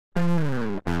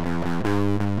Hello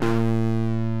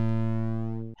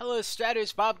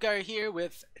Stratters, Bobgar here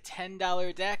with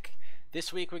 $10 Deck.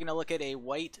 This week we're going to look at a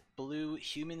white-blue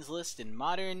humans list in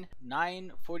Modern,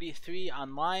 $9.43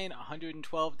 online,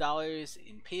 $112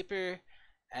 in paper,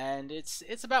 and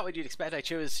it's about what you'd expect. I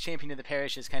chose Champion of the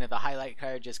Parish as kind of the highlight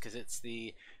card just because it's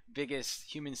the biggest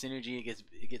human synergy.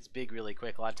 It gets big really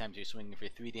quick. A lot of times you're swinging for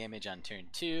 3 damage on turn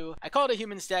 2. I call it a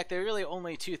human stack. There are really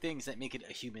only 2 things that make it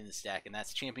a human stack, and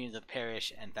that's Champions of the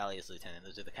Parish and Thalia's Lieutenant.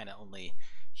 Those are the kind of only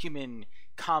human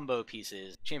combo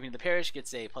pieces. Champion of the Parish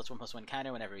gets a +1/+1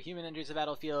 counter whenever a human enters the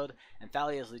battlefield, and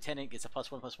Thalia's Lieutenant gets a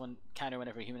 +1/+1 counter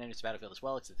whenever a human enters the battlefield as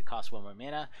well, except it costs 1 more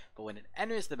mana. But when it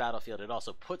enters the battlefield, it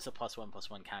also puts a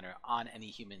 +1/+1 counter on any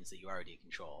humans that you already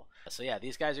control. So yeah,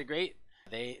 these guys are great.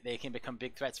 They can become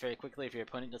big threats very quickly if your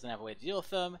opponent doesn't have a way to deal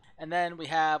with them. And then we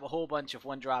have a whole bunch of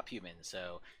 1-drop humans.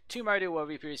 So 2 Mardu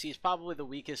Woe-Reapers. He's probably the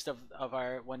weakest of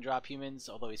our 1-drop humans,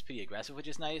 although he's pretty aggressive, which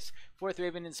is nice. 4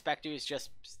 Thraben Inspectors just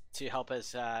to help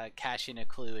us cash in a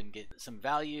clue and get some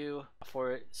value.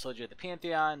 4 Soldier of the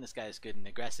Pantheon. This guy is good and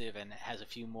aggressive and has a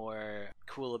few more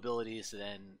cool abilities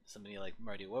than somebody like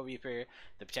Mardu Woe-Reaper.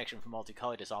 The protection from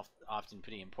multicolored is often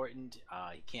pretty important.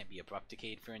 He can't be Abrupt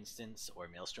Decayed, for instance, or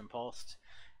Maelstrom Pulsed.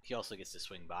 He also gets to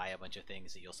swing by a bunch of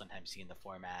things that you'll sometimes see in the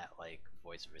format, like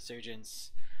Voice of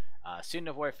Resurgence. Student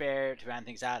of Warfare, to round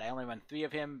things out, I only run 3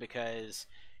 of him because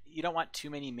you don't want too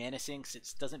many mana sinks.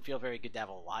 It doesn't feel very good to have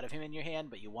a lot of him in your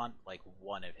hand, but you want like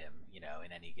 1 of him, you know,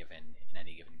 in any given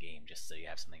game, just so you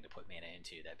have something to put mana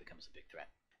into that becomes a big threat.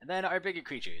 And then our bigger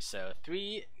creatures, so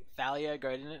 3 Thalia,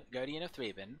 Guardian of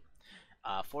Thraben,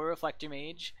 4 Reflector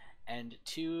Mage, and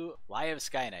 2 Lyev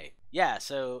Skyknight. Yeah,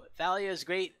 so Thalia is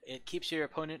great. It keeps your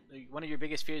opponent, one of your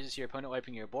biggest fears is your opponent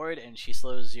wiping your board, and she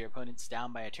slows your opponents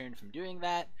down by a turn from doing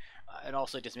that. It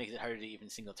also just makes it harder to even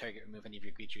single target remove any of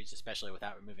your creatures, especially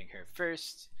without removing her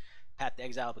first. Path to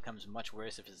Exile becomes much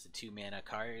worse if it's a 2 mana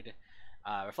card.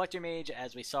 Reflector Mage,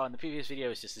 as we saw in the previous video,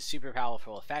 is just a super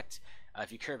powerful effect.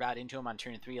 If you curve out into him on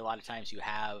turn 3, a lot of times you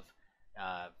have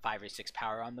 5 or 6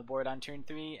 power on the board on turn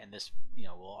 3, and this, you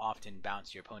know, will often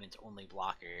bounce your opponent's only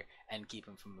blocker and keep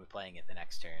him from replaying it the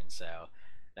next turn. So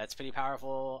that's pretty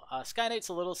powerful. Skyknight's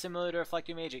a little similar to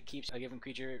Reflector Mage. It keeps a given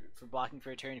creature from blocking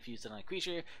for a turn if you use it on a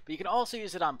creature, but you can also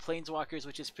use it on Planeswalkers,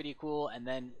 which is pretty cool, and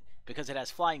then because it has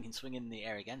flying, you can swing in the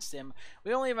air against him.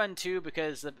 We only run 2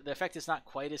 because the effect is not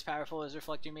quite as powerful as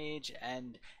Reflector Mage,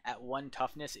 and at 1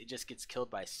 toughness, it just gets killed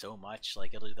by so much.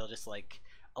 Like, they'll just, like,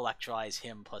 electrolyze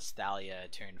him plus Thalia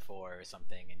turn 4 or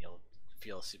something, and you'll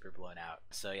feel super blown out.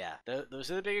 So yeah, those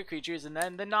are the bigger creatures. And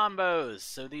then the non-bows.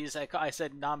 So these, I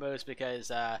said non-bows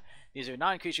because these are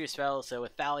non-creature spells, so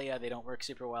with Thalia they don't work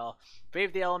super well.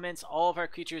 Brave the Elements. All of our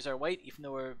creatures are white, even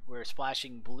though we're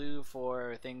splashing blue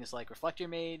for things like Reflector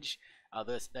Mage.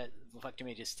 That Reflector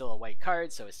Mage is still a white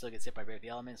card, so it still gets hit by Brave the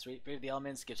Elements. Brave the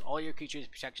Elements gives all your creatures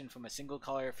protection from a single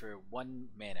color for 1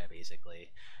 mana,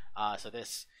 basically. So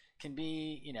this can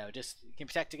be, you know, just can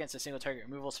protect against a single target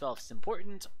removal spell if it's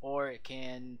important, or it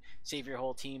can save your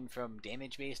whole team from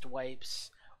damage-based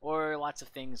wipes, or lots of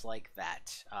things like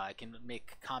that. It can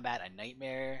make combat a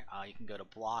nightmare. You can go to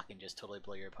block and just totally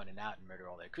blow your opponent out and murder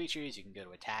all their creatures. You can go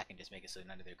to attack and just make it so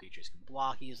none of their creatures can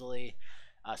block easily.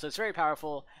 So it's very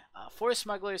powerful. 4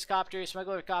 Smugglers, Copter.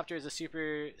 Smuggler Copter is a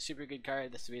super good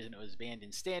card. That's the reason it was banned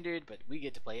in Standard, but we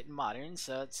get to play it in Modern,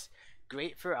 so it's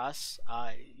great for us.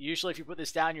 Usually if you put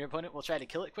this down, your opponent will try to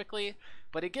kill it quickly,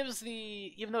 but it gives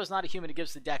even though it's not a human, it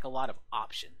gives the deck a lot of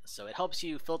options. So it helps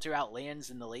you filter out lands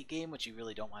in the late game, which you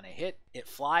really don't want to hit. It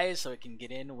flies, so it can get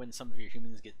in when some of your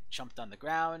humans get chumped on the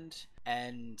ground,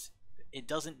 and it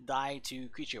doesn't die to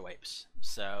creature wipes.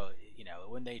 So, you know,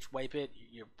 when they wipe it,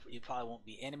 you probably won't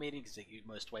be animated because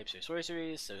most wipes are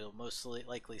sorceries, so you'll most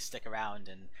likely stick around,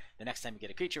 and the next time you get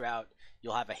a creature out,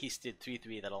 you'll have a hasted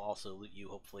 3/3 that'll also loot you,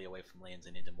 hopefully, away from lands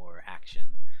and into more action.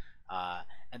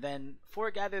 And then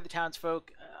for Gather the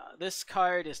Townsfolk, this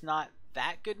card is not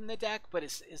that good in the deck, but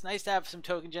it's nice to have some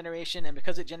token generation, and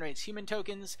because it generates human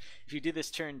tokens, if you do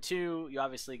this turn 2, you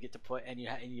obviously get to put, and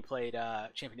you played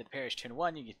Champion of the Parish turn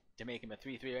 1, you get to make him a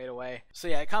 3/3 right away. So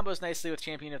yeah, it combos nicely with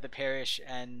Champion of the Parish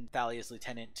and Thalia's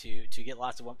Lieutenant to get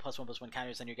lots of 1/1/1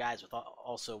 counters on your guys, with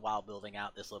also while building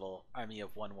out this little army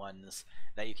of 1/1s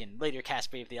that you can later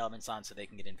cast Brave the Elements on so they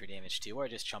can get in for damage too, or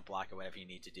just chump block or whatever you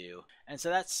need to do. And so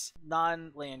that's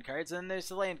non-land cards, and then there's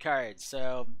the land cards.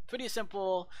 So pretty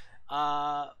simple.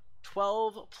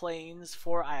 12 plains,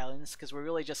 4 islands, because we're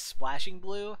really just splashing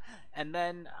blue, and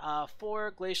then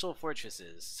 4 glacial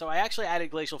fortresses. So I actually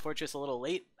added Glacial Fortress a little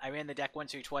late. I ran the deck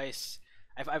once or twice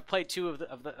I've played 2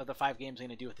 of the 5 games I'm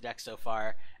going to do with the deck so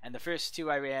far, and the first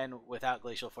 2 I ran without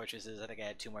Glacial Fortresses. I think I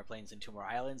had 2 more planes and 2 more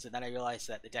islands, and then I realized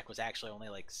that the deck was actually only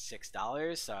like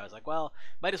 $6, so I was like, well,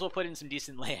 might as well put in some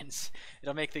decent lands.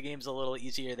 It'll make the games a little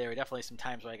easier. There were definitely some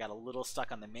times where I got a little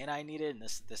stuck on the mana I needed, and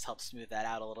this helps smooth that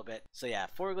out a little bit. So yeah,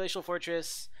 4 Glacial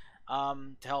Fortress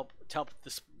to help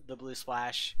the blue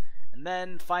splash, and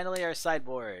then finally our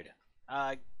sideboard.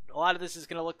 A lot of this is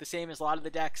going to look the same as a lot of the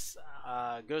decks.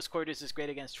 Ghost Quarters is great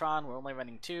against Tron. We're only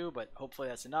running 2, but hopefully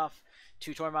that's enough.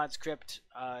 2 Tormod's Crypt.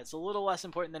 It's a little less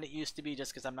important than it used to be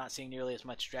just because I'm not seeing nearly as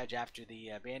much dredge after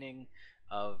the banning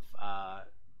of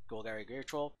Golgari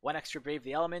Greatroll. 1 extra Brave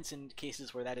the Elements in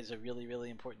cases where that is a really, really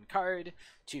important card.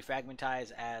 2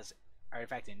 Fragmentize as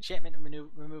Artifact and Enchantment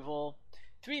removal.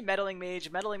 3 Meddling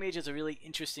Mage. Meddling Mage is a really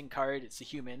interesting card. It's a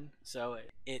human, so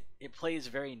it plays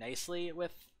very nicely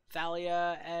with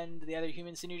Thalia and the other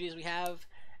human synergies we have,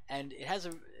 and it has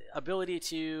a ability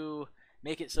to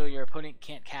make it so your opponent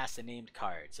can't cast a named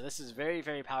card. So this is very,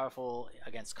 very powerful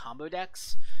against combo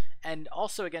decks, and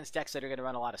also against decks that are going to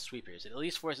run a lot of sweepers. It at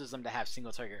least forces them to have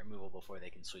single target removal before they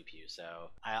can sweep you. So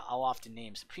I'll often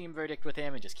name Supreme Verdict with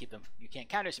him and just keep them. You can't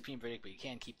counter Supreme Verdict, but you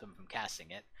can keep them from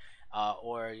casting it.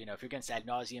 Or, you know, if you're against Ad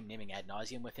Nauseam, naming Ad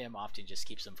Nauseam with him often just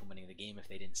keeps them from winning the game if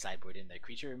they didn't sideboard in their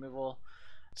creature removal.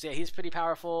 So yeah, he's pretty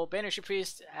powerful. Banisher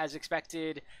Priest, as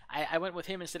expected. I went with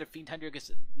him instead of Fiend Hunter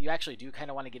because you actually do kind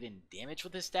of want to get in damage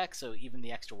with this deck, so even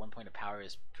the extra 1 point of power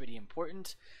is pretty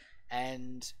important.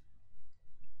 And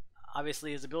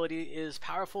obviously his ability is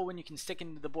powerful when you can stick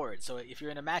into the board. So if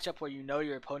you're in a matchup where you know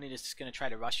your opponent is just going to try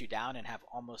to rush you down and have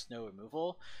almost no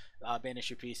removal,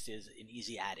 Banisher Priest is an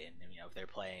easy add-in. You know, if they're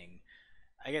playing,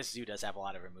 I guess Zoo does have a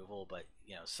lot of removal, but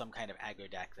you know, some kind of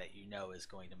aggro deck that you know is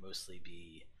going to mostly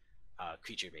be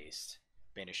creature based,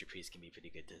 Banisher Priest can be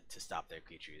pretty good to stop their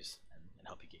creatures and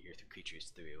help you get your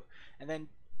creatures through. And then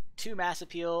 2 Mass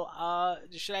Appeal.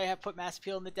 Should I have put Mass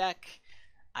Appeal in the deck?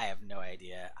 I have no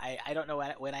idea. I don't know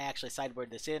when I actually sideboarded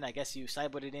this in. I guess you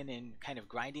sideboarded in kind of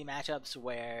grindy matchups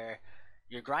where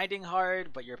you're grinding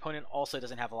hard, but your opponent also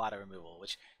doesn't have a lot of removal,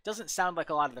 which doesn't sound like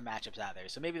a lot of the matchups out there.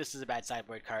 So maybe this is a bad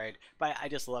sideboard card, but I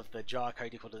just love the draw a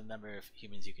card equal to the number of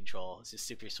humans you control. It's just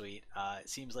super sweet. It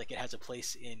seems like it has a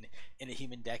place in a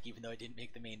human deck, even though it didn't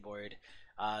make the main board.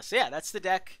 So yeah, that's the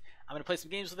deck. I'm going to play some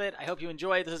games with it. I hope you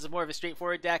enjoy. This is more of a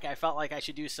straightforward deck. I felt like I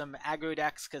should do some aggro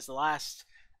decks because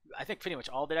I think pretty much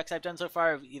all the decks I've done so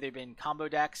far have either been combo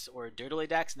decks or dirtily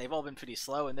decks, and they've all been pretty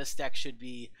slow, and this deck should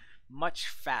be much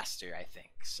faster, I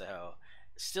think. So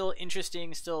still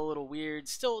interesting, still a little weird,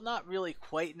 still not really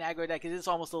quite an aggro deck. It is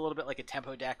almost a little bit like a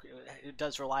tempo deck. It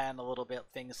does rely on a little bit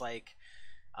things like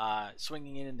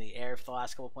swinging in the air for the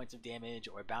last couple points of damage,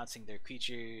 or bouncing their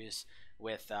creatures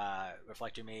with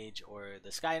Reflector Mage or the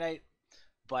Skyknight,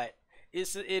 but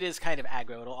it is kind of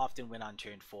aggro. It'll often win on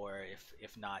turn 4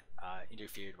 if not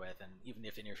interfered with, and even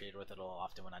if interfered with, it'll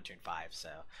often win on turn 5. So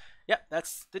yep,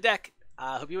 that's the deck.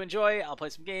 Hope you enjoy. I'll play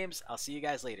some games. I'll see you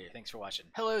guys later. Thanks for watching.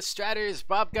 Hello, Stratters.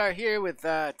 Bobgar here with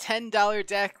 $10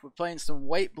 deck. We're playing some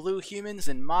white-blue humans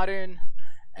in Modern,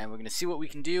 and we're going to see what we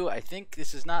can do. I think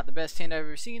this is not the best hand I've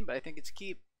ever seen, but I think it's a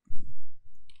keep.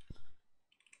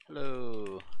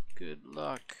 Hello. Good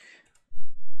luck.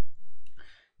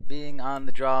 Being on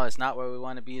the draw is not where we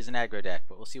want to be as an aggro deck,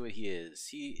 but we'll see what he is.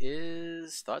 He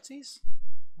is Thoughtseize?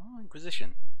 Oh,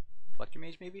 Inquisition. Reflector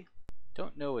Mage, maybe?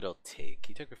 Don't know what it'll take.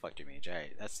 He took Reflector Mage.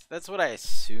 Alright, that's what I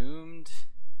assumed.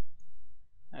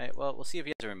 Alright, well, we'll see if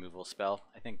he has a removal spell.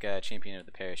 I think Champion of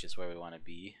the Parish is where we want to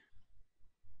be.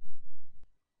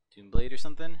 Doomblade or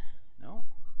something? No?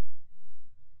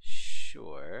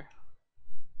 Sure.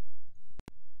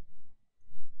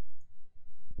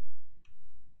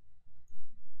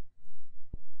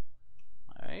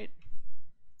 Alright.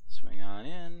 Swing on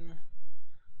in.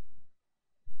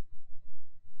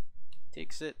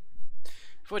 Takes it.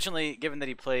 Fortunately, given that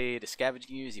he played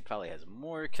Scavenging Ooze, he probably has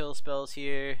more kill spells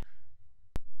here.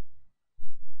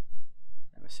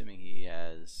 I'm assuming he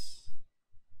has...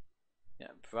 yeah,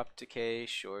 Abrupt Decay,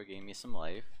 sure, gave me some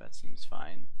life. That seems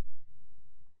fine.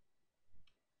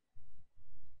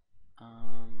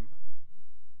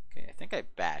 Okay, I think I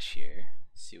bash here.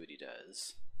 See what he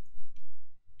does.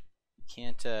 He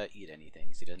can't eat anything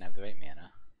because he doesn't have the right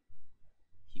mana.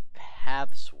 He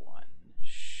paths one.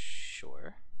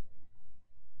 Sure.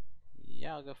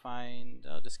 Yeah, I'll go find...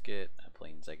 I'll just get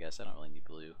planes, I guess. I don't really need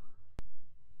blue.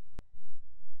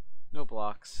 No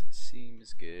blocks.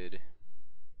 Seems good.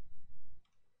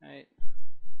 Alright.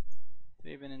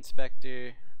 Thraben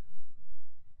Inspector.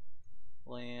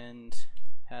 Land.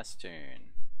 Pass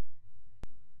turn.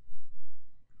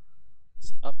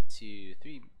 It's up to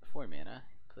 4 mana.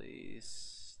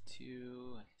 Plays 2.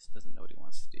 He just doesn't know what he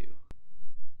wants to do.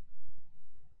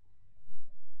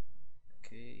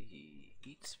 Okay, he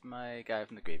eats my guy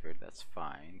from the graveyard. That's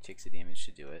fine. He takes the damage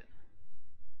to do it.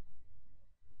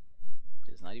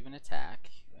 Does not even attack.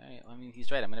 Alright, I mean,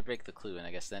 he's right. I'm going to break the clue, and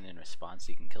I guess then in response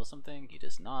he can kill something. He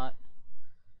does not.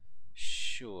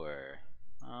 Sure.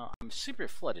 I'm super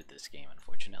flooded this game,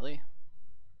 unfortunately.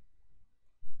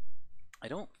 I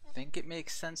don't think it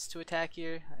makes sense to attack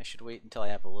here. I should wait until I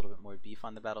have a little bit more beef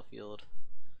on the battlefield.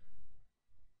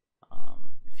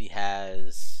 If he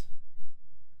has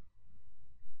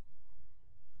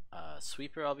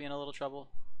Sweeper, I'll be in a little trouble.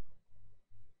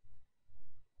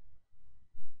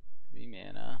 3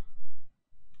 mana.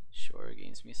 Sure,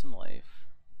 gains me some life.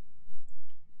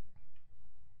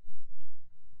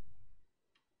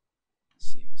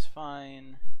 Seems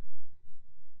fine.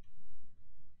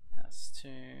 Pass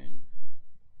turn.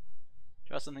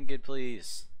 Draw something good,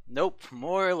 please. Nope,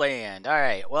 more land.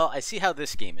 Alright, well, I see how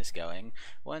this game is going.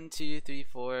 1, 2, 3,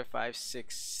 4, 5,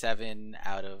 6, 7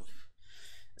 out of...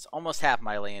 It's almost half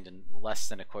my land and less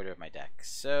than a quarter of my deck.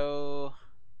 So...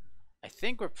 I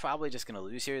think we're probably just going to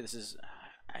lose here. This is...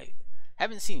 I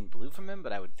haven't seen blue from him,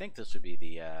 but I would think this would be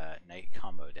the Knight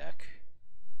combo deck.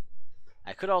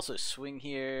 I could also swing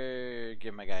here,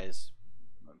 give my guys...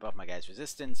 buff my guys'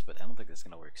 resistance, but I don't think that's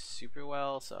going to work super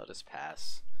well, so I'll just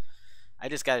pass. I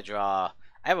just got to draw...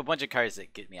 I have a bunch of cards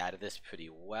that get me out of this pretty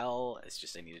well. It's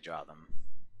just I need to draw them.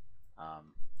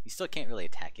 You still can't really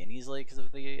attack in easily because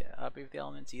of the Brave the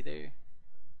Elements either.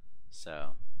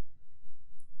 So...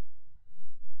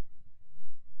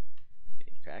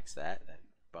 he cracks that. That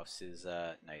buffs his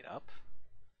Knight up.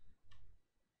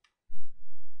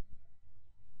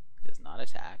 Does not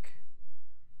attack.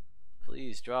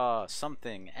 Please draw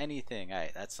something, anything.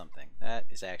 Alright, that's something. That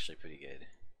is actually pretty good.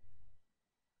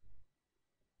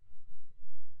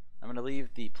 I'm going to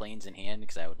leave the planes in hand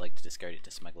because I would like to discard it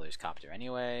to Smuggler's Copter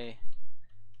anyway.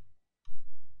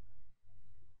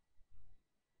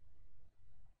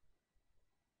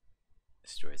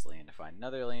 Destroys land to find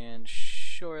another land.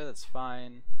 Sure, that's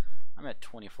fine. I'm at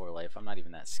 24 life. I'm not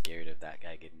even that scared of that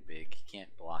guy getting big. He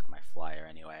can't block my flyer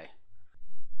anyway.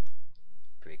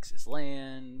 Breaks his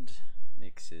land.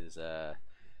 Makes his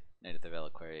Knight of the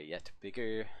Reliquary yet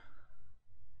bigger.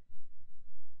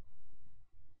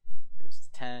 Goes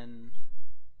to 10.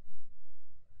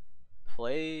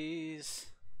 Plays.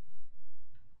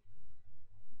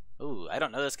 Ooh, I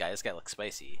don't know this guy. This guy looks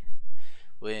spicy.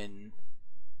 When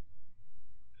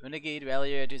Renegade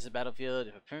Rallier enters the battlefield,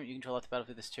 if a permanent you control off the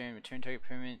battlefield this turn, return target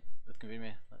permanent with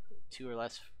converted 2 or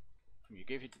less from your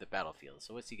graveyard to the battlefield.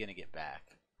 So what's he gonna get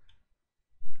back?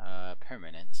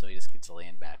 Permanent, so he just gets a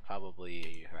land back.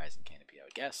 Probably Horizon Canopy, I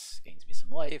would guess. Gains me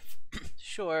some life.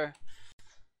 Sure.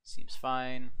 Seems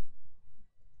fine.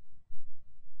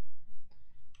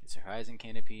 It's a Horizon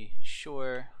Canopy.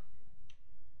 Sure.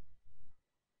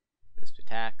 Goes to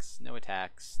attacks. No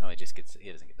attacks. No, he just gets.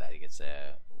 He doesn't get that. He gets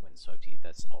a Windswept Heath.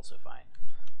 That's also fine.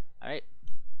 Alright.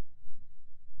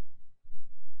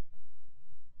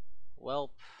 Welp.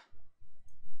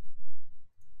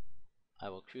 I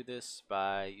will crew this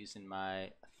by using my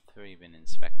Thraben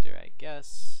Inspector, I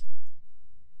guess.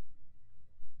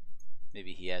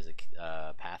 Maybe he has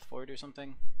a path forward or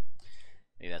something.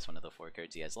 Maybe that's one of the 4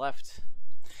 cards he has left.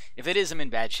 If it is him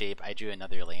in bad shape, I drew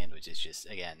another land, which is just,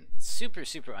 again, super,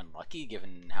 super unlucky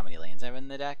given how many lands I have in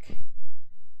the deck.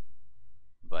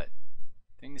 But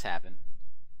things happen.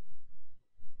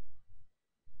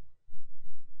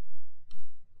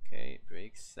 Okay,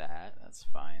 breaks that. That's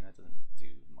fine. That doesn't do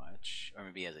much. Or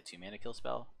maybe he has a 2-mana kill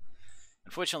spell.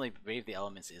 Unfortunately, Brave the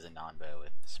Elements is a non-bow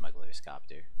with Smuggler's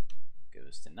Copter.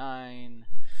 Goes to 9.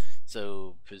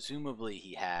 So presumably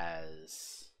he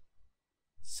has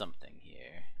something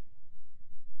here.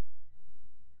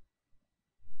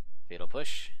 Fatal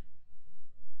Push.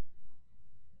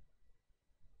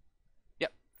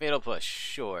 Yep, Fatal Push,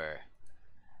 sure.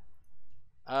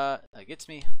 That gets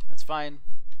me. That's fine.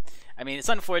 I mean, it's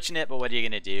unfortunate, but what are you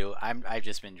gonna do? I've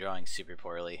just been drawing super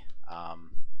poorly.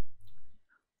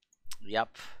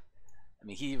 Yep. I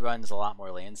mean, he runs a lot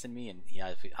more lands than me, and he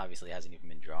obviously hasn't even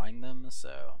been drawing them,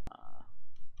 so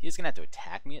he's gonna have to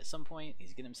attack me at some point.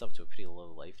 He's getting himself to a pretty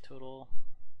low life total.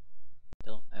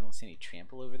 I don't see any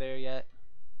trample over there yet.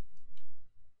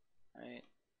 Alright.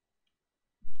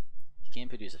 He can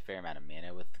produce a fair amount of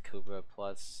mana with Cobra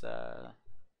plus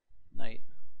Knight.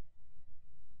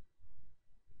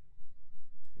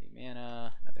 3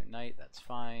 mana, another Knight, that's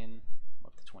fine. I'm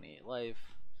up to 28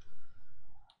 life.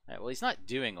 Alright, well, he's not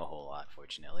doing a whole lot,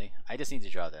 fortunately. I just need to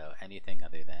draw, though, anything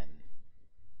other than...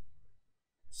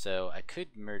 So, I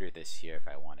could murder this here if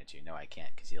I wanted to. No, I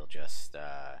can't, because he'll just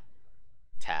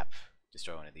tap,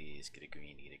 destroy one of these, get a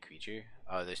green, eat a creature.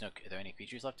 Oh, there's no. Are there any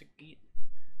creatures left to eat?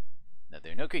 No,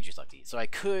 there are no creatures left to eat. So I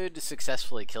could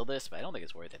successfully kill this, but I don't think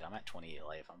it's worth it. I'm at 28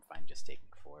 life. I'm fine just taking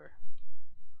 4.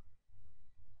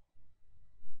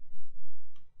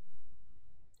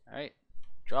 Alright.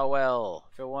 Draw well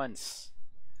for once.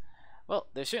 Well,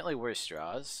 there's certainly worse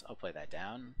draws. I'll play that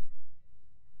down.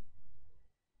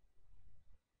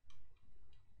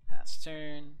 Pass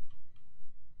turn.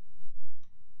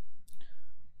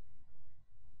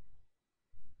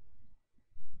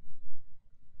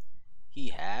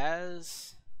 He's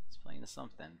playing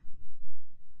something.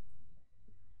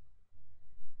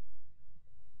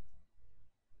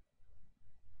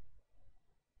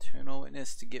 Eternal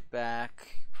Witness to get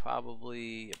back.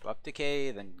 Probably Abrupt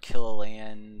Decay, then kill a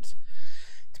land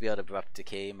to be able to Abrupt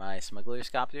Decay my Smuggler's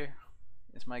Copter,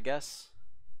 is my guess.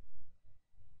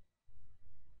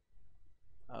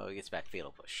 Oh, he gets back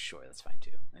Fatal Push. Sure, that's fine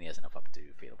too. And he has enough up to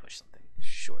Fatal Push something.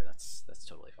 Sure, that's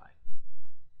totally fine.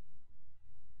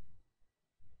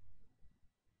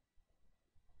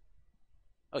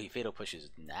 Oh, he Fatal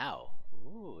Pushes now.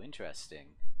 Ooh, interesting.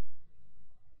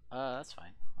 That's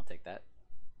fine. I'll take that.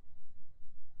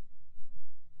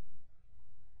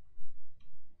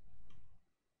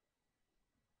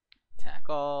 Attack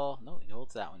all. No, he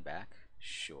holds that one back.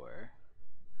 Sure.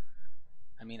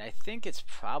 I mean, I think it's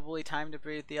probably time to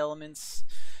Brave the Elements.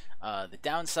 The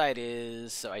downside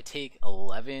is, so I take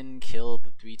 11, kill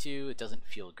the 3/2. It doesn't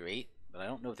feel great, but I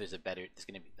don't know if there's a better.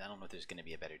 I don't know if there's gonna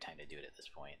be a better time to do it at this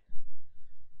point.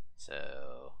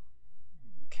 So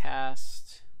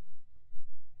cast,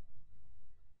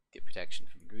 get protection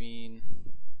from green.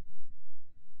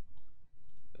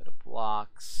 Go to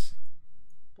blocks,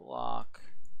 block,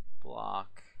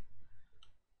 block.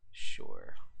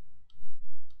 Sure.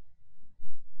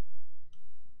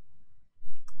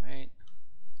 Alright.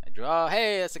 I draw.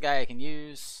 Hey, that's a guy I can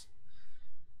use.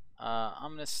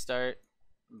 I'm gonna start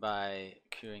by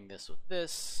curing this with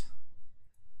this.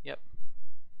 Yep.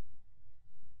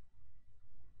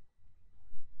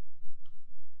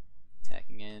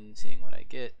 Attacking in, seeing what I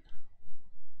get.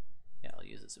 Yeah, I'll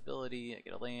use this ability. I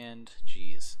get a land.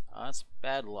 Jeez. That's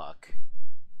bad luck.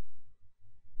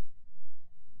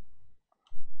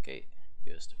 Okay,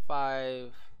 goes to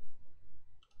 5.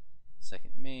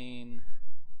 Second main.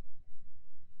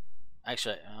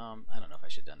 Actually, I don't know if I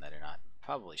should have done that or not.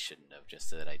 Probably shouldn't have, just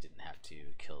so that I didn't have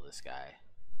to kill this guy.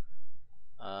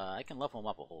 I can level him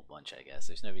up a whole bunch, I guess.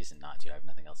 There's no reason not to. I have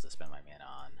nothing else to spend my mana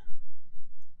on.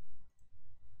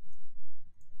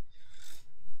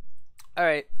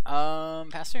 Alright,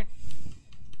 pass turn.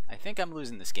 I think I'm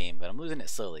losing this game, but I'm losing it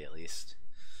slowly at least.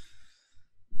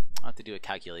 I'll have to do a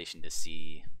calculation to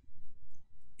see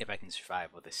if I can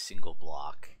survive with a single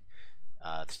block.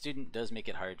 The student does make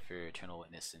it hard for Eternal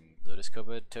Witness and Lotus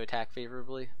Cobra to attack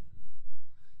favorably.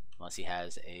 Unless he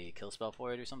has a kill spell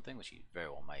for it or something, which he very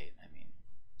well might, I mean.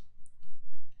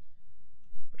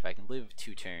 But if I can live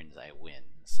 2 turns, I win,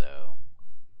 so.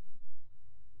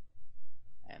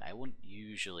 And I wouldn't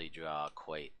usually draw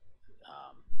quite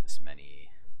this many.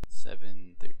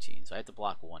 7, 13. So I have to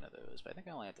block 1 of those, but I think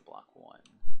I only have to block 1.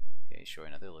 Okay, sure,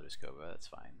 another Lotus Cobra, that's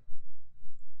fine.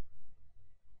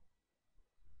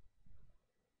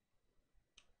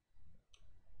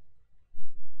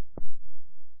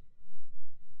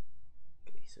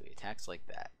 Okay, so he attacks like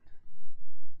that.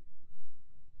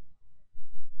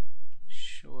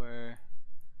 Sure.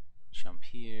 Jump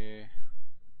here.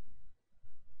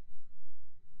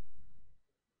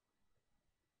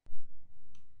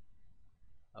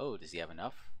 Oh, does he have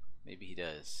enough? Maybe he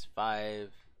does.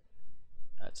 5.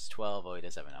 That's 12. Oh, he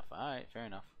does have enough. Alright, fair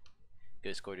enough.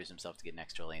 Goes quarters himself to get an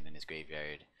extra land in his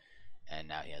graveyard. And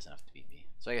now he has enough to beat me.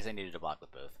 So I guess I needed to block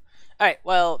with both. Alright,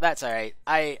 well, that's alright.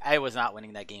 I was not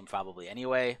winning that game probably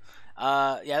anyway.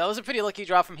 Yeah, that was a pretty lucky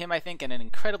draw from him, I think, and an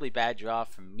incredibly bad draw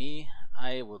from me.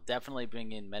 I will definitely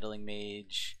bring in Meddling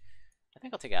Mage. I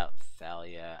think I'll take out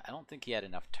Thalia. I don't think he had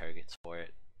enough targets for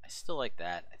it. I still like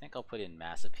that. I think I'll put in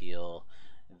Mass Appeal.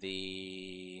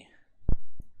 I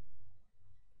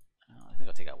think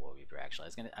I'll take out Woe-Reaper actually.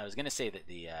 I was gonna say that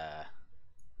the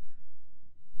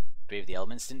Brave the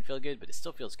Elements didn't feel good, but it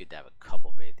still feels good to have a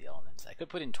couple Brave the Elements. I could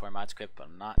put in Tormod's Crypt, but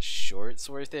I'm not sure it's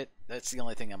worth it. That's the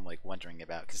only thing I'm like wondering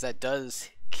about, because that does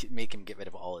make him get rid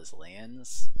of all his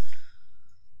lands.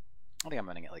 I think I'm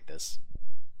running it like this.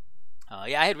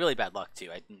 Yeah, I had really bad luck too.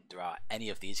 I didn't draw any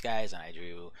of these guys, and I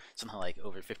drew something like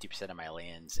over 50% of my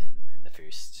lands in the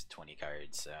first 20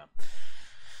 cards. So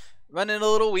running a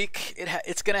little weak.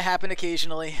 It's gonna happen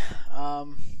occasionally,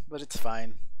 but it's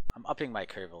fine. I'm upping my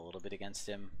curve a little bit against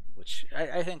him, which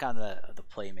I think on the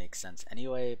play makes sense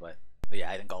anyway. But But yeah,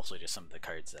 I think also just some of the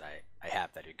cards that I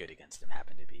have that are good against him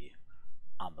happen to be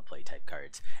on the play type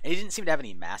cards. And he didn't seem to have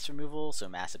any mass removal, so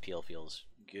mass appeal feels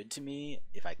good to me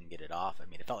if I can get it off. I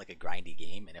mean, it felt like a grindy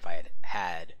game, and if I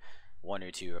had one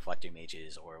or two Reflector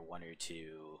Mages or one or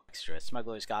two extra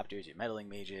Smugglers, Copters, or Meddling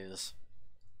Mages,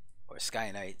 or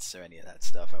Skyknights, or any of that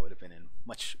stuff, I would have been in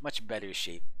much better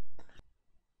shape.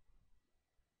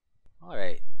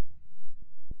 Alright.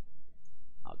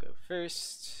 I'll go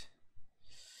first.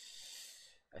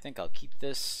 I think I'll keep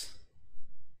this.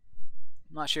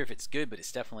 I'm not sure if it's good, but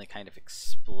it's definitely kind of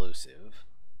explosive.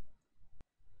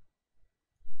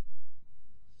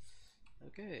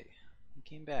 Okay, he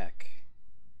came back.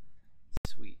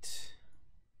 Sweet.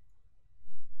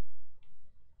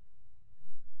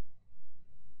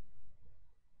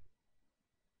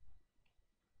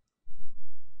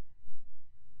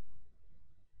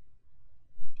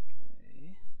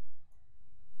 Okay.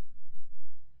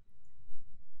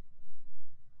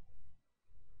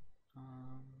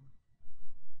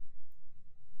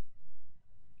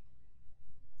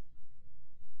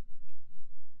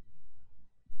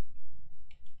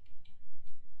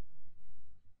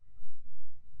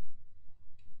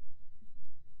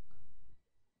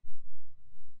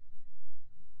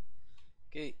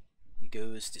 Okay, he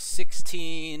goes to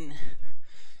 16.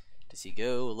 Does he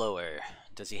go lower?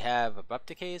 Does he have Abrupt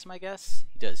Decay is my guess?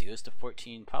 He does. He goes to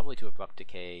 14, probably to Abrupt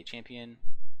Decay Champion.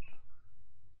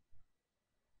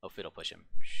 Oh, Fiddle push him.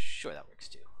 Sure, that works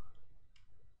too.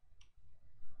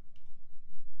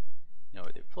 No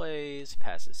other plays.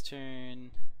 Pass his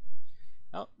turn.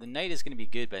 Oh, the Knight is going to be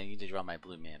good, but I need to draw my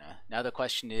blue mana. Now the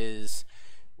question is,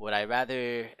 would I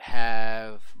rather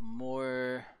have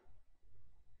more...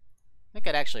 I think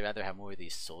I'd actually rather have more of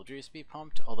these soldiers be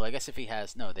pumped. Although I guess if he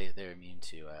has... No, they're immune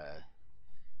to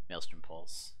Maelstrom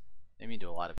Pulse. They're immune to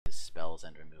a lot of his spells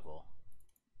and removal.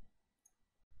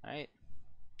 Alright.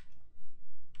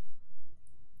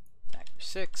 Attack for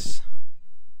 6.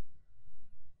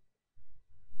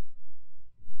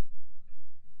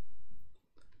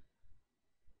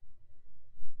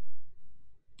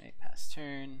 Alright, pass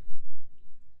turn.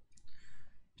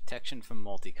 Protection from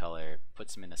multicolor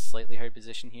puts him in a slightly hard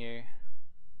position here.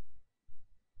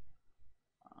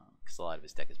 Because a lot of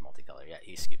his deck is multicolor. Yeah,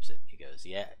 he skips it. He goes,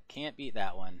 yeah, can't beat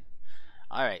that one.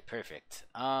 Alright, perfect.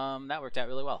 That worked out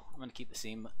really well. I'm going to keep the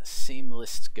same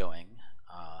list going.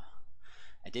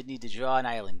 I did need to draw an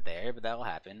island there, but that will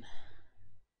happen.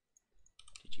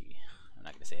 GG. I'm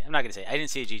not going to say. I didn't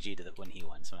say GG when he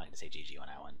won, so I'm not going to say GG when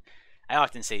I won. I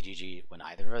often say GG when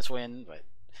either of us win, but it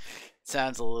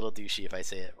sounds a little douchey if I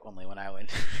say it only when I win.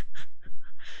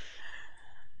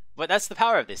 But that's the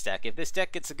power of this deck. If this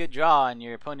deck gets a good draw and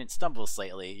your opponent stumbles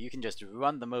slightly, you can just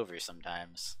run them over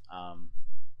sometimes.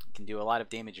 You can do a lot of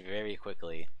damage very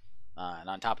quickly. And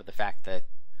on top of the fact that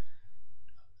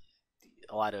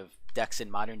a lot of decks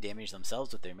in Modern damage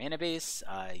themselves with their mana base,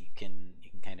 you can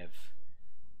kind of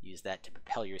use that to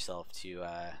propel yourself to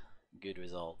good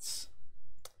results.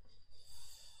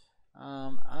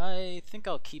 I think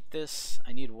I'll keep this.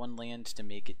 I need one land to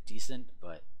make it decent,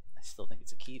 but I still think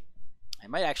it's a keep. I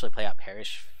might actually play out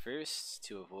Parish first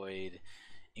to avoid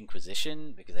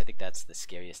Inquisition, because I think that's the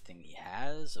scariest thing he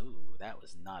has. Ooh, that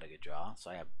was not a good draw. So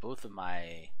I have both of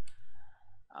my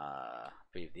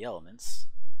Brave the Elements.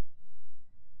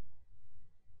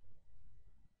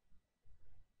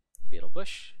 Fatal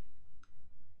Push.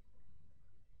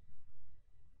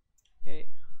 Okay.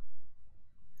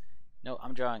 No,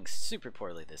 I'm drawing super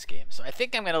poorly this game. So I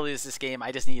think I'm going to lose this game.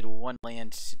 I just need one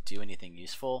land to do anything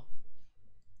useful.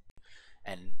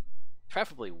 And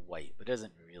preferably white, but it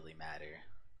doesn't really matter.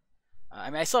 I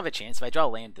mean, I still have a chance. If I draw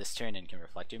land this turn and can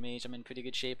Reflector Mage, I'm in pretty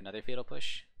good shape. Another Fatal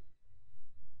Push?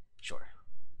 Sure.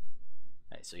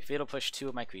 Alright, so he Fatal Push 2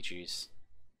 of my creatures.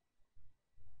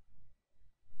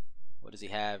 What does he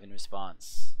have in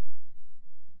response?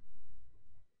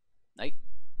 Knight.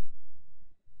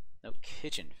 No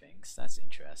Kitchen Finks. That's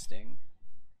interesting.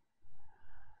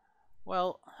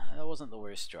 Well, that wasn't the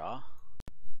worst draw.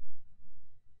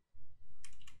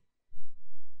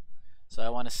 So I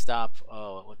want to stop,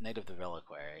 with Knight of the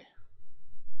Reliquary.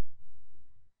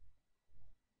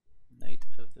 Knight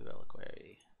of the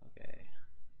Reliquary, okay.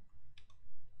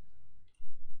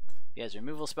 If he has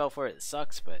removal spell for it, it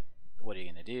sucks, but what are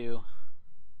you going to do?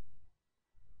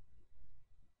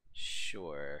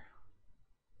 Sure.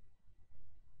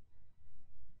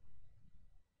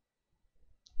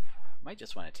 Might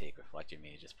just want to take Reflector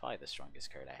Mage, it's probably the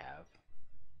strongest card I have.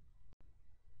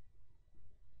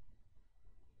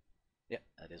 Yep,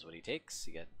 that is what he takes.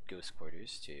 You get Ghost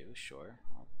Quarters too, sure.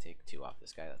 I'll take 2 off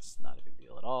this guy, that's not a big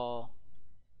deal at all.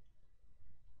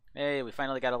 Hey, we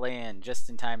finally got a land just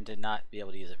in time to not be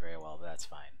able to use it very well, but that's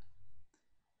fine.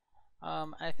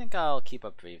 I think I'll keep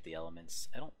up Brave the Elements.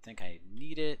 I don't think I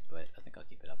need it, but I think I'll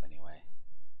keep it up anyway.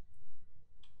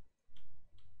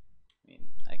 I mean,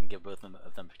 I can give both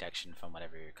of them protection from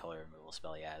whatever color removal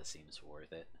spell he has. Seems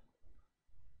worth it.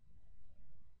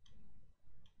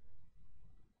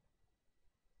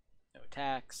 No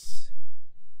attacks.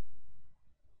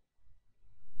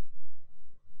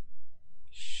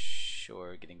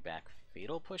 Sure, getting back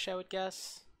Fatal Push, I would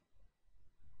guess.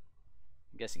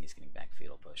 I'm guessing he's getting back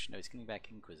Fatal Push. No, he's getting back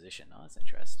Inquisition. Oh, that's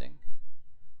interesting.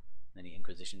 Then he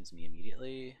Inquisitions me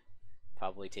immediately.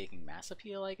 Probably taking Mass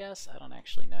Appeal, I guess? I don't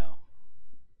actually know.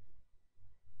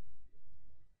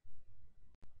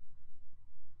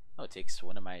 Oh, it takes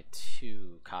one of my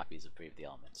 2 copies of Brave the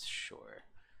Elements. Sure.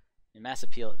 And Mass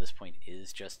Appeal at this point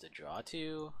is just a draw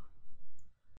 2.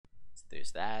 So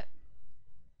there's that.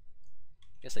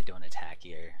 Guess I don't attack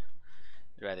here.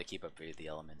 I'd rather keep up Brave the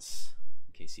Elements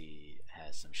in case he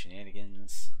has some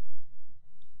shenanigans.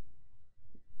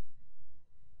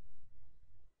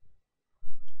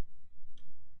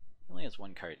 He only has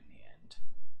 1 card in hand.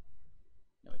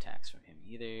 No attacks from him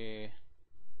either.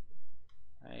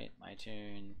 Alright, my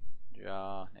turn.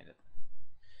 Draw.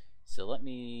 So let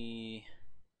me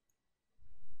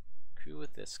crew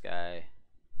with this guy.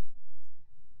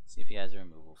 See if he has a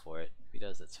removal for it. If he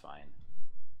does, that's fine.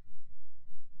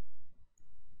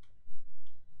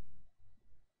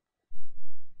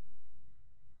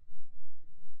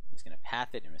 He's gonna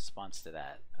path it in response to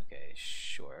that. Okay,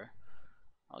 sure.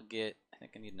 I'll get, I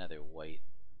think I need another white.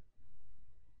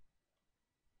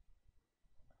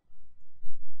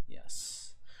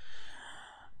 Yes.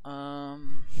 Well,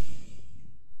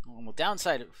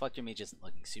 downside, Reflector Mage isn't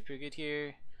looking super good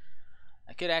here.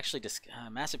 I could actually just,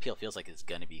 Mass Appeal feels like it's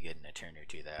gonna be good in a turn or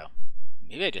two though.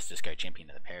 Maybe I just discard Champion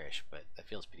of the Parish, but that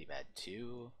feels pretty bad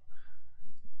too.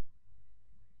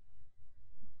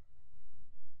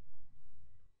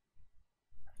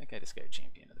 I think I discard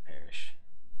Champion of the Parish.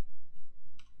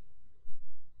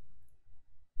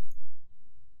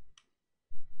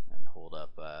 And hold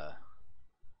up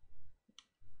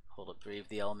Brave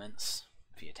the Elements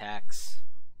if he attacks.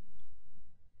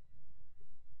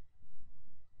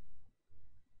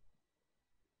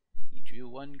 He drew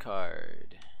 1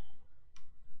 card.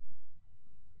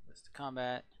 Goes to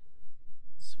combat.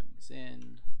 Swings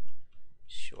in.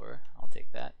 Sure, I'll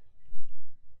take that.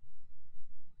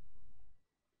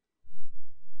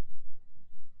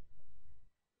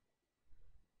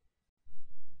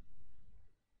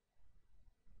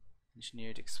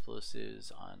 Engineered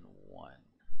explosives on 1.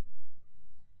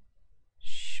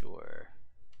 Sure.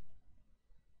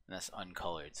 And that's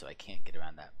uncolored, so I can't get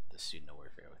around that the Student of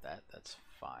Warfare with that. That's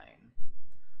fine.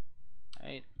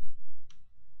 Alright.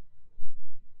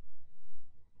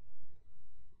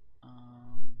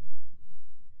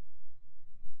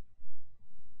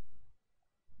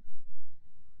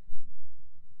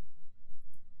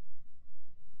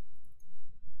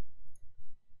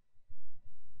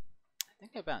 I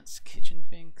think I bounced Kitchen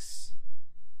Finks.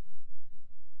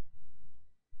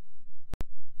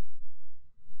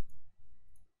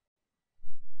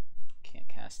 Can't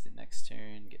cast it next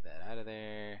turn, get that out of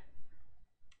there.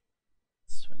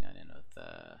 Swing on in with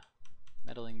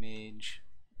Meddling Mage.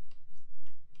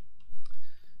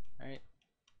 Alright.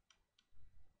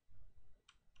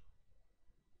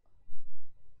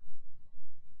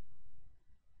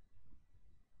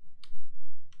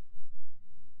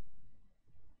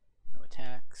 No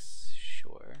attacks,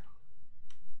 sure.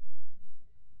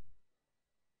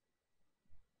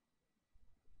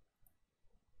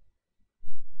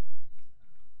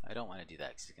 I don't want to do that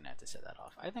because he's gonna have to set that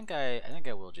off. I think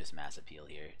I will just Mass Appeal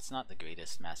here. It's not the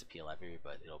greatest Mass Appeal ever,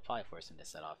 but it'll probably force him to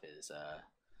set off his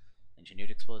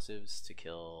Engineered Explosives to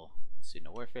kill Student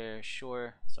of Warfare.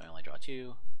 Sure. So I only draw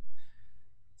 2.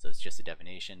 So it's just a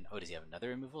Divination. Oh, does he have another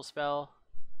removal spell?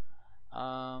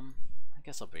 I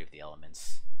guess I'll Brave the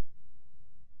Elements.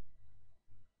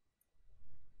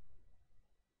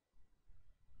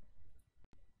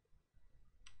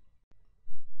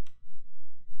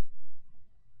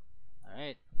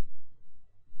 Alright.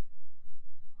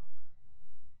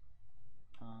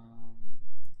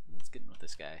 Let's get in with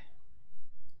this guy.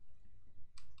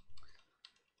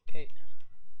 Okay.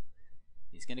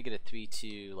 He's gonna get a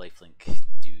 3/2 lifelink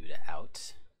dude out.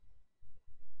 So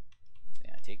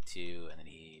yeah, I take 2, and then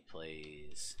he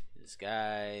plays his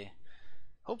guy.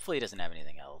 Hopefully he doesn't have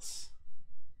anything else.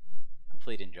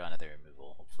 Hopefully he didn't draw another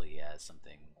removal. Hopefully he has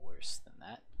something worse than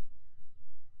that.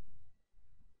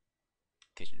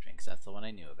 Kitchen Drinks, that's the one I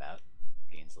knew about.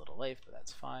 Gains a little life, but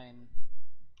that's fine.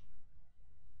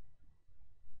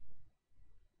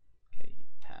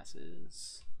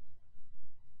 boxes.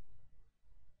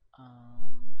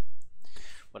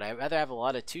 Would I rather have a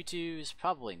lot of 2/2s?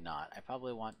 Probably not. I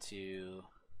probably want to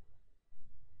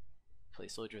play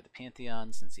Soldier of the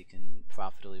Pantheon since he can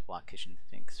profitably block Kitchen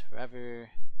Finks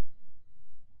forever.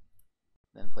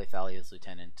 Then play Thalia's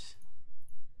Lieutenant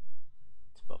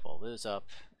to buff all those up,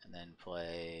 and then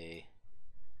play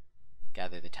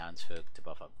Gather the Townsfolk to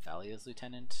buff up Thalia's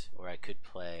Lieutenant. Or I could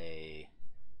play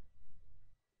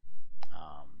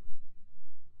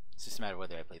it's just a matter of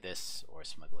whether I play this or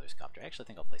Smuggler's Copter. I actually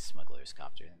think I'll play Smuggler's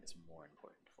Copter. I think it's more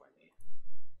important for me.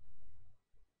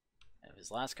 And if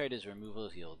his last card is removal,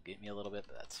 he'll get me a little bit,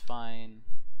 but that's fine.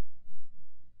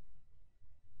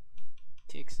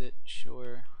 Takes it,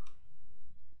 sure.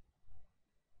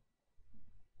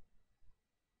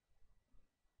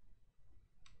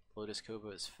 Lotus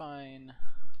Cobra is fine.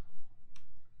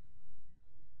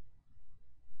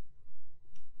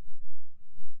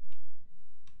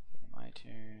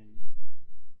 Turn.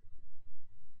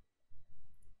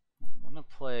 I'm gonna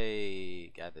play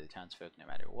Gather the Townsfolk no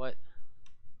matter what.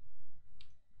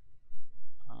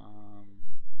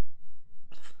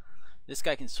 This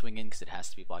guy can swing in because it has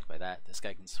to be blocked by that. This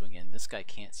guy can swing in. This guy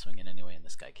can't swing in anyway, and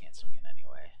this guy can't swing in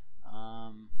anyway.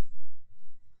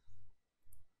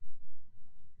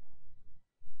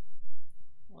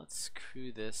 Let's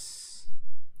crew this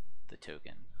the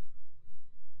token.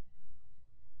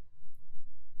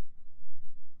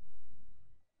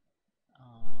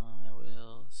 I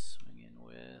will swing in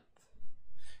with.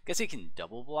 I guess he can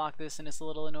double block this, and it's a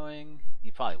little annoying. He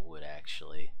probably would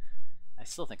actually. I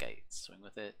still think I swing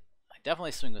with it. I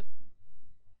definitely swing with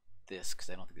this because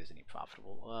I don't think there's any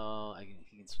profitable. Well, he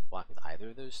can block with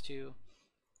either of those two.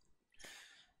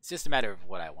 It's just a matter of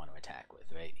what I want to attack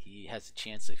with, right? He has a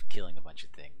chance of killing a bunch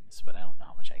of things, but I don't know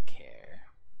how much I care.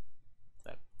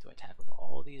 Do I attack with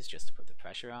all of these just to put the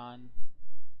pressure on?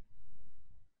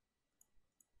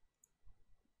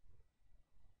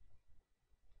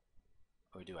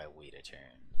 Or do I wait a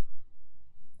turn?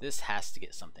 This has to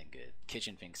get something good.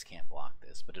 Kitchen Finks can't block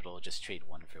this, but it'll just trade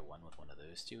 1-for-1 with one of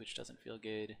those two, which doesn't feel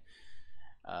good.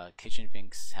 Kitchen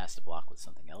Finks has to block with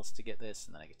something else to get this,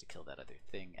 and then I get to kill that other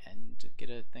thing and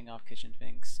get a thing off Kitchen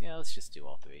Finks. Yeah, let's just do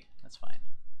all three. That's fine.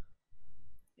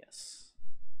 Yes.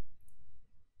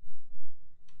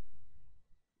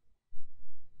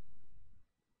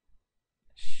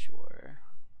 Sure.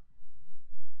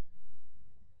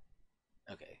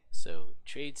 Okay, so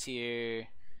trades here.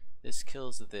 This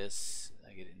kills this.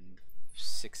 I get in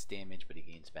 6 damage, but he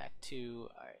gains back 2.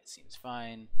 Alright, seems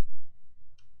fine.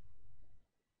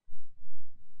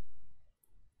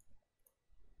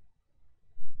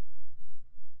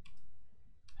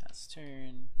 Pass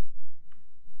turn.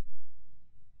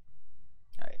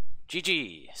 Alright,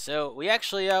 GG. So we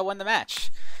actually won the match.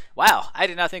 Wow, I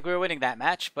did not think we were winning that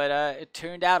match, but it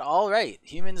turned out all right.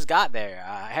 Humans got there.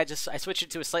 I switched it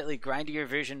to a slightly grindier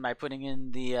version by putting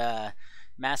in the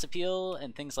mass appeal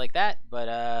and things like that, but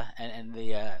and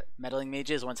the meddling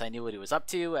mages once I knew what he was up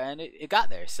to, and it got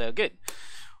there. So good.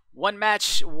 One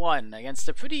match won against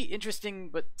a pretty interesting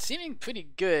but seeming pretty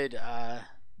good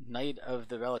Knight of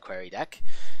the Reliquary deck.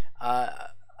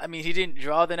 I mean, he didn't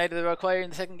draw the Knight of the Reliquary in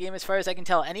the second game as far as I can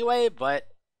tell anyway, but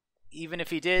even if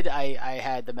he did, I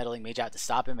had the meddling mage out to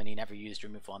stop him, and he never used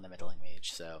removal on the meddling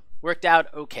mage, so worked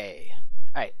out okay.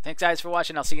 Alright, thanks guys for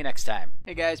watching. I'll see you next time.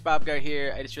 Hey guys, Bobgar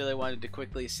here. I just really wanted to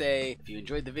quickly say, if you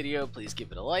enjoyed the video, please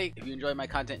give it a like. If you enjoy my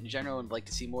content in general and would like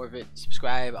to see more of it,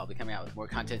 subscribe. I'll be coming out with more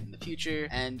content in the future.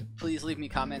 And please leave me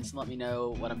comments and let me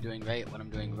know what I'm doing right, what I'm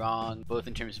doing wrong, both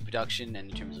in terms of production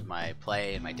and in terms of my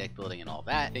play and my deck building and all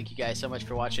that. Thank you guys so much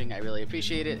for watching. I really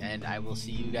appreciate it, and I will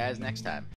see you guys next time.